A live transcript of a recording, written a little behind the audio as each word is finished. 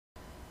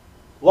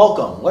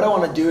Welcome. What I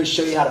want to do is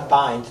show you how to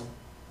find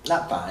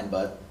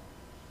the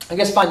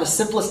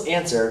simplest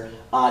answer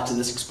to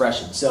this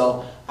expression.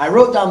 So I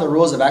wrote down the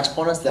rules of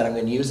exponents that I'm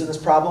going to use in this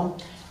problem,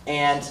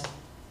 and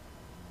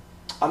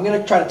I'm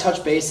going to try to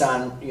touch base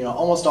on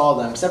almost all of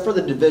them except for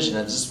the division,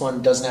 as this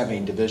one doesn't have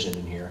any division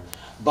in here.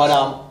 But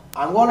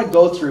I'm going to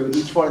go through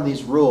each one of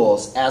these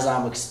rules as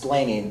I'm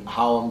explaining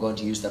how I'm going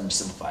to use them to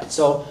simplify it.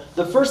 So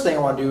the first thing I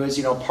want to do is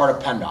part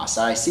of PEMDAS.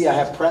 I see I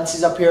have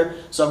parentheses up here,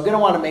 so I'm going to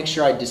want to make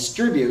sure I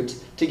distribute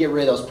to get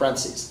rid of those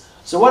parentheses.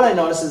 So what I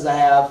notice is I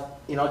have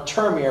a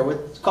term here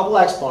with a couple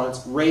of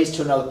exponents raised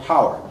to another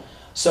power.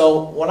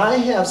 So when I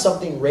have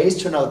something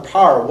raised to another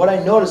power, what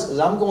I notice is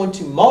I'm going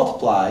to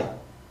multiply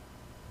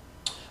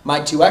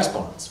my two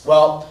exponents.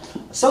 Well,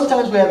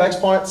 sometimes we have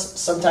exponents,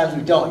 sometimes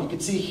we don't. You can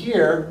see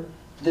here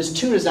this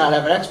 2 does not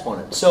have an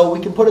exponent. So we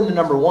can put in the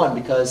number 1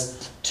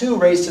 because 2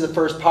 raised to the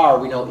first power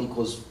we know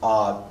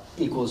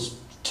equals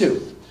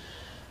 2.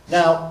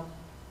 Now,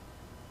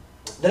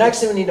 the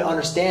next thing we need to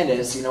understand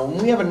is, when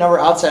we have a number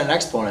outside an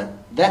exponent,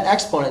 that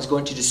exponent is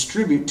going to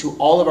distribute to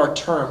all of our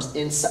terms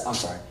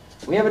inside.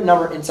 We have a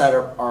number inside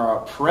our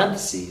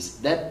parentheses.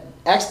 That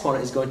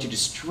exponent is going to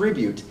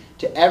distribute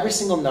to every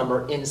single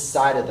number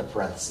inside of the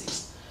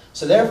parentheses.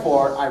 So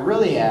therefore, I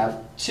really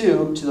have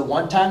 2 to the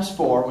 1 times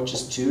 4, which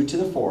is 2 to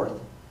the 4th,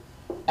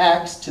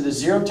 x to the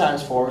 0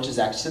 times 4, which is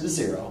x to the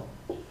 0,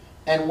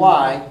 and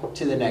y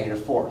to the negative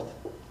 4th,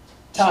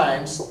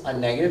 times a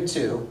negative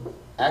 2,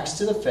 x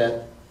to the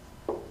 5th,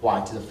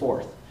 y to the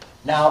 4th.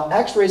 Now,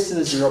 x raised to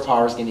the 0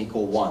 power is going to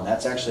equal 1.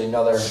 That's actually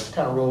another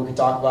kind of rule we can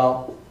talk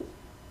about.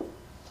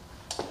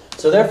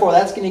 So therefore,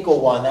 that's going to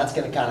equal 1. That's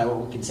going to kind of,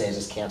 what we can say is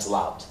just cancel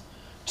out.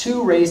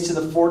 2 raised to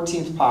the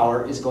 14th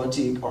power is going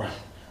to, or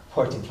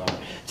 14th power,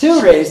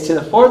 2 raised to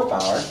the 4th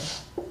power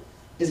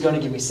is going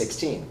to give me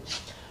 16.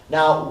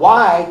 Now,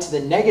 y to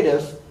the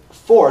negative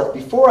 4th,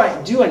 before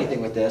I do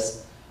anything with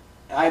this,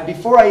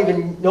 before I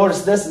even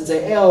notice this and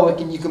say, oh,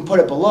 you can put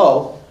it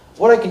below,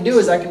 what I can do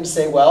is I can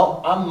say,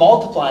 well, I'm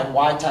multiplying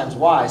y times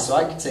y, so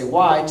I can say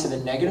y to the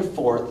negative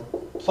 4th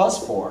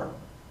plus 4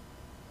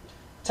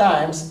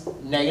 times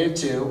negative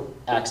 2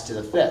 x to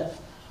the 5th.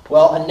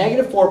 Well, a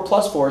negative 4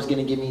 plus 4 is going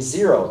to give me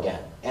 0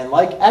 again. And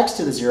like x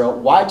to the 0,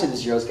 y to the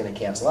 0 is going to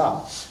cancel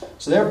out.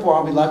 So therefore,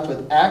 I'll be left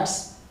with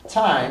x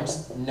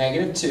times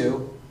negative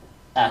 2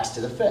 x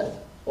to the 5th.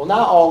 Well,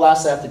 now all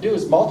last I have to do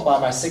is multiply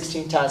my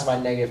 16 times my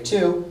negative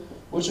 2,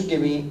 which will give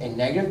me a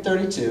negative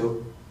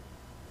 32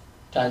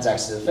 times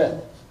x to the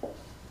 5th.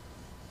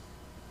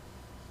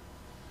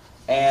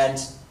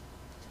 And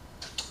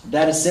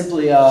that is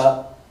simply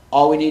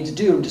all we need to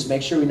do. Just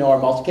make sure we know our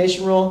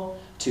multiplication rule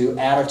to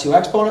add our two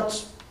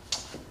exponents.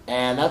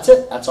 And that's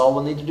it. That's all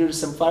we'll need to do to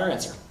simplify our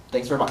answer.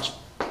 Thanks very much.